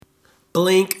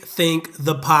Blink Think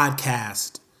the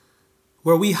podcast,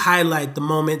 where we highlight the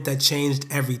moment that changed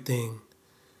everything.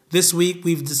 This week,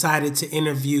 we've decided to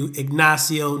interview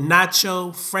Ignacio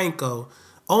Nacho Franco,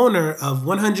 owner of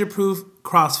 100 Proof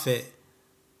CrossFit,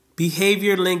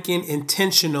 behavior linking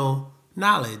intentional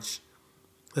knowledge.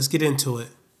 Let's get into it.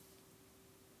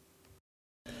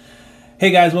 Hey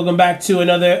guys, welcome back to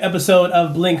another episode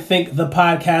of Blink Think the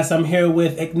podcast. I'm here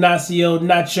with Ignacio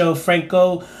Nacho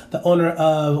Franco, the owner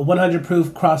of 100 Proof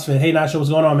CrossFit. Hey Nacho,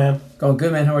 what's going on, man? Going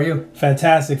good, man. How are you?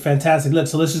 Fantastic. Look,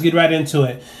 so let's just get right into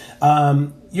it.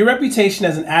 Your reputation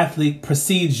as an athlete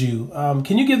precedes you.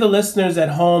 Can you give the listeners at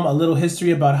home a little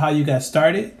history about how you got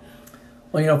started?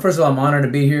 Well, first of all, I'm honored to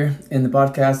be here in the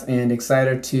podcast and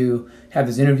excited to have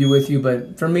this interview with you.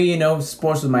 But for me,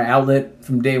 sports was my outlet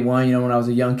from day one. When I was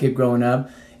a young kid growing up,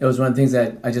 it was one of the things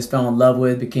that I just fell in love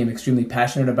with, became extremely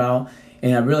passionate about,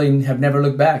 and I really have never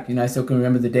looked back. I still can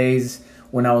remember the days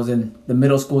when I was in the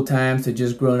middle school times to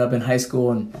just growing up in high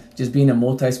school and just being a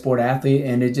multi-sport athlete,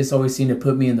 and it just always seemed to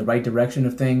put me in the right direction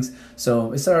of things.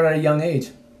 So it started at a young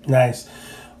age. Nice.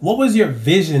 What was your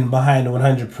vision behind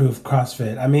 100 Proof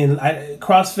CrossFit? I mean,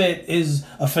 CrossFit is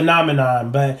a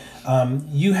phenomenon, but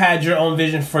you had your own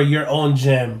vision for your own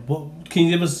gym. Can you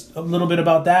give us a little bit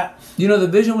about that? The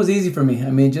vision was easy for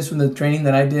me. Just from the training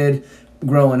that I did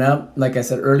growing up, like I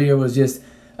said earlier, was just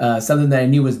something that I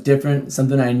knew was different,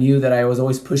 something I knew that I was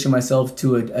always pushing myself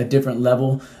to a different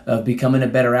level of becoming a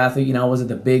better athlete. I wasn't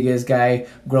the biggest guy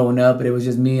growing up, but it was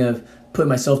just me of putting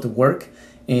myself to work.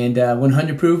 And when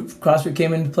 100 Proof CrossFit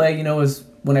came into play, was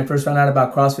when I first found out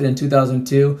about CrossFit in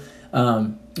 2002.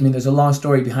 There's a long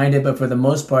story behind it, but for the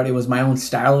most part, it was my own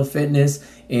style of fitness,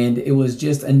 and it was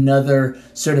just another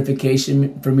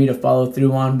certification for me to follow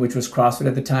through on, which was CrossFit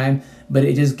at the time. But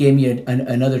it just gave me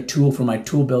another tool for my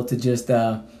tool belt to just,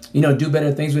 do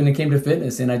better things when it came to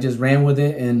fitness. And I just ran with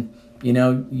it, and,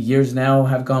 years now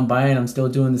have gone by, and I'm still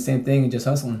doing the same thing and just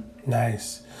hustling.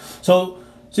 Nice. So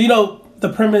the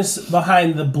premise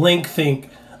behind the Blink Think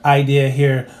idea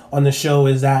here on the show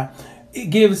is that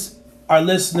it gives our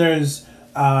listeners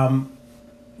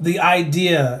the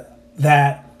idea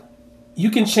that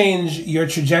you can change your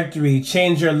trajectory,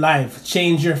 change your life,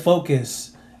 change your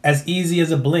focus as easy as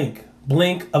a blink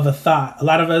of a thought. A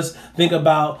lot of us think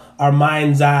about our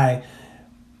mind's eye.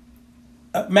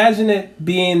 Imagine it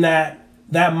being that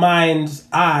mind's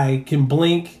eye can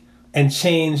blink and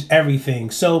change everything.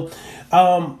 So,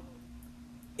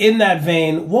 in that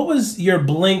vein, what was your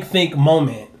Blink Think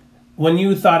moment when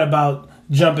you thought about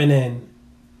jumping in?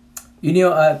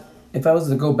 If I was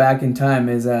to go back in time,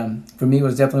 for me, it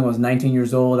was definitely when I was 19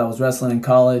 years old. I was wrestling in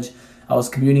college. I was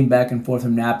commuting back and forth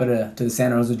from Napa to the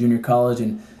Santa Rosa Junior College,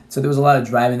 and so there was a lot of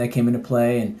driving that came into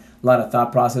play and a lot of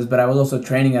thought process. But I was also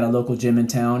training at a local gym in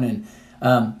town, and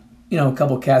a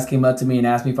couple of cats came up to me and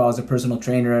asked me if I was a personal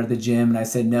trainer at the gym, and I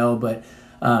said no. But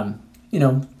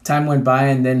time went by,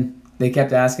 and then they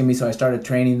kept asking me, so I started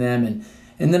training them,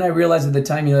 and then I realized at the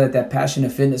time, that passion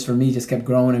of fitness for me just kept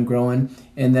growing and growing.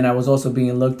 And then I was also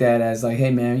being looked at as like,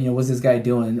 hey man, what's this guy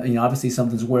doing? Obviously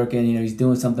something's working, he's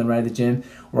doing something right at the gym.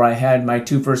 Where I had my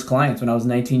two first clients when I was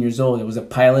 19 years old. It was a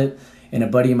pilot and a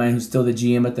buddy of mine who's still the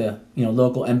GM at the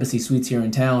local Embassy Suites here in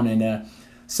town. And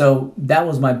so that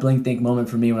was my Blink Think moment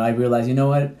for me when I realized,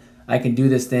 what? I can do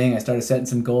this thing. I started setting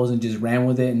some goals and just ran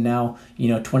with it. And now,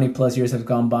 20 plus years have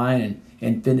gone by,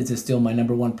 and fitness is still my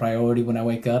number one priority when I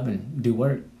wake up and do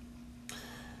work.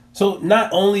 So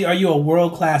not only are you a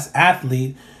world-class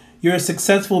athlete, you're a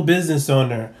successful business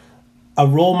owner, a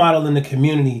role model in the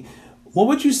community. What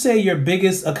would you say your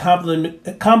biggest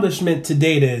accomplishment to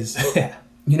date is?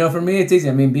 For me, it's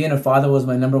easy. Being a father was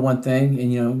my number one thing,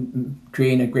 and,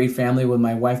 creating a great family with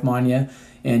my wife, Manya.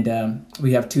 And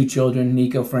we have two children,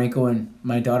 Nico Franco and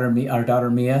our daughter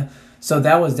Mia. So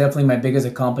that was definitely my biggest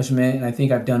accomplishment, and I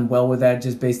think I've done well with that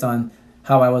just based on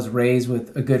how I was raised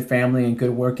with a good family and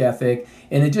good work ethic.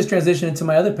 And it just transitioned into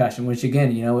my other passion, which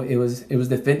again, it was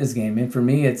the fitness game. And for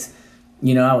me, it's,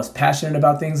 I was passionate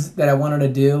about things that I wanted to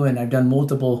do, and I've done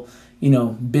multiple,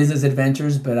 business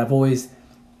adventures, but I've always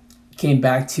came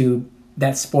back to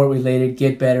that sport related,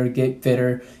 get better, get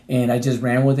fitter, and I just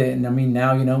ran with it. And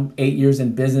now, 8 years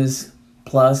in business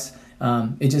plus,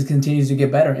 it just continues to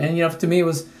get better. And, to me, it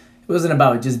wasn't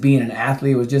about just being an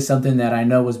athlete. It was just something that I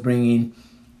know was bringing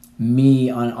me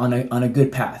on a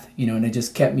good path, and it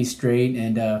just kept me straight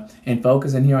and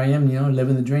focused. And here I am,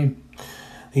 living the dream.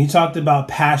 You talked about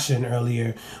passion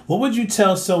earlier. What would you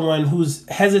tell someone who's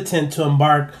hesitant to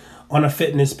embark on a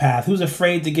fitness path? Who's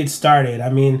afraid to get started? I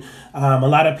mean, a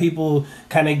lot of people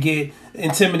kind of get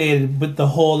intimidated with the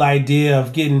whole idea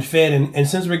of getting fit. And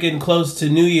since we're getting close to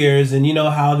New Year's and you know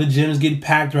how the gyms get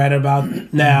packed right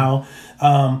about now,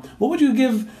 what would you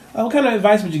give, what kind of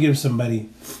advice would you give somebody?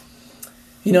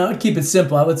 You know, I'd keep it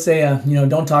simple. I would say,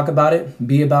 don't talk about it,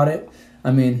 be about it.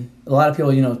 I mean, a lot of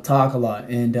people, talk a lot.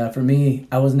 And for me,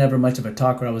 I was never much of a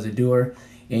talker. I was a doer.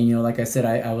 And, like I said,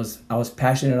 I was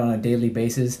passionate on a daily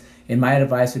basis. And my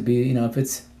advice would be, if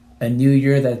it's a new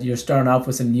year that you're starting off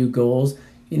with some new goals,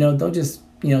 don't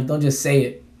just say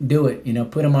it, do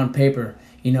it, put them on paper.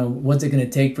 What's it going to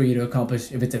take for you to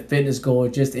accomplish, if it's a fitness goal or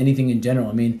just anything in general.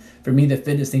 I mean, for me, the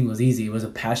fitness thing was easy. It was a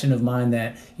passion of mine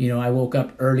that, I woke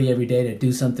up early every day to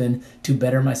do something to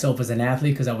better myself as an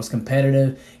athlete because I was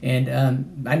competitive. And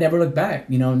I never looked back.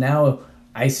 Now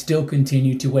I still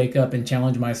continue to wake up and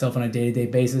challenge myself on a day-to-day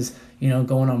basis,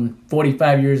 going on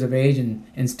 45 years of age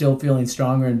and still feeling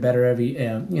stronger and better every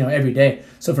day.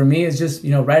 So for me, it's just,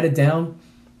 write it down,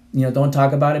 don't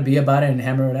talk about it, be about it, and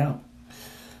hammer it out.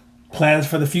 Plans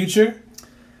for the future?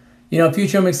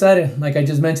 Future, I'm excited. Like I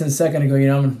just mentioned a second ago,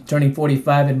 I'm turning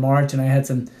 45 in March, and I had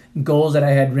some goals that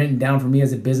I had written down for me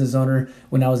as a business owner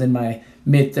when I was in my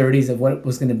mid-30s of what I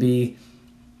was going to be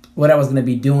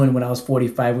doing when I was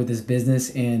 45 with this business.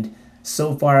 And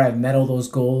so far, I've met all those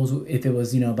goals. If it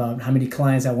was, about how many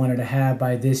clients I wanted to have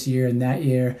by this year and that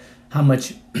year, how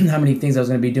many things I was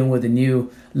going to be doing with the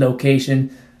new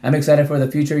location. I'm excited for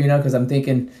the future, because I'm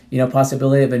thinking,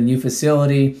 possibility of a new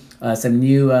facility, some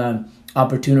new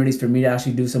opportunities for me to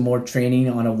actually do some more training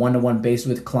on a one-to-one basis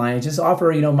with clients. Just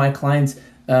offer, my clients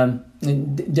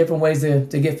different ways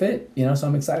to get fit, so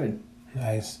I'm excited.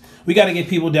 Nice. We got to get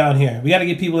people down here. We got to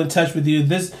get people in touch with you.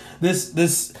 This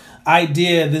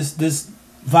idea, this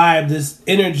vibe, this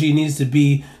energy needs to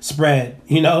be spread,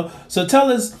 So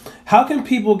tell us, how can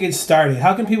people get started?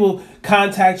 How can people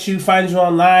contact you, find you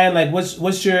online? Like,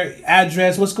 what's your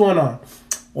address? What's going on?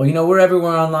 Well, we're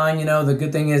everywhere online. The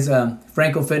good thing is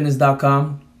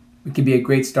frankofitness.com. It could be a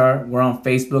great start. We're on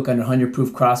Facebook under 100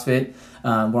 Proof CrossFit.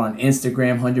 We're on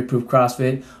Instagram, 100 Proof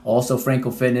CrossFit. Also Franco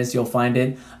Fitness, you'll find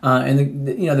it. And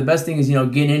the best thing is,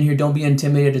 get in here. Don't be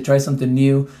intimidated to try something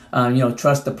new.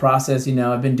 Trust the process.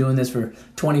 I've been doing this for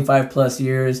 25 plus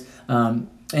years. And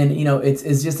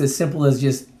it's just as simple as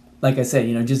just, like I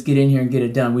said, just get in here and get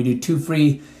it done. We do 2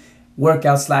 free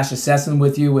workouts / assessment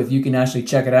with you if you can actually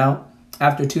check it out.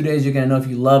 After 2 days, you're going to know if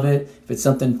you love it, if it's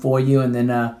something for you, and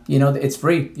then, it's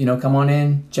free. Come on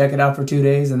in, check it out for 2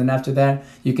 days, and then after that,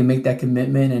 you can make that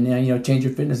commitment and, change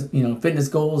your fitness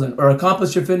goals or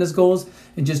accomplish your fitness goals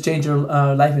and just change your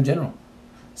life in general.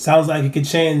 Sounds like it could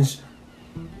change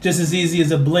just as easy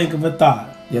as a blink of a thought.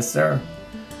 Yes, sir.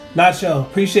 Nacho,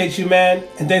 appreciate you, man,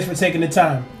 and thanks for taking the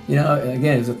time.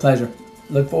 Again, it was a pleasure.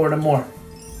 Look forward to more.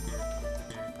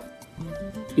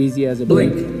 Easy as a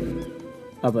blink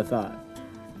of a thought.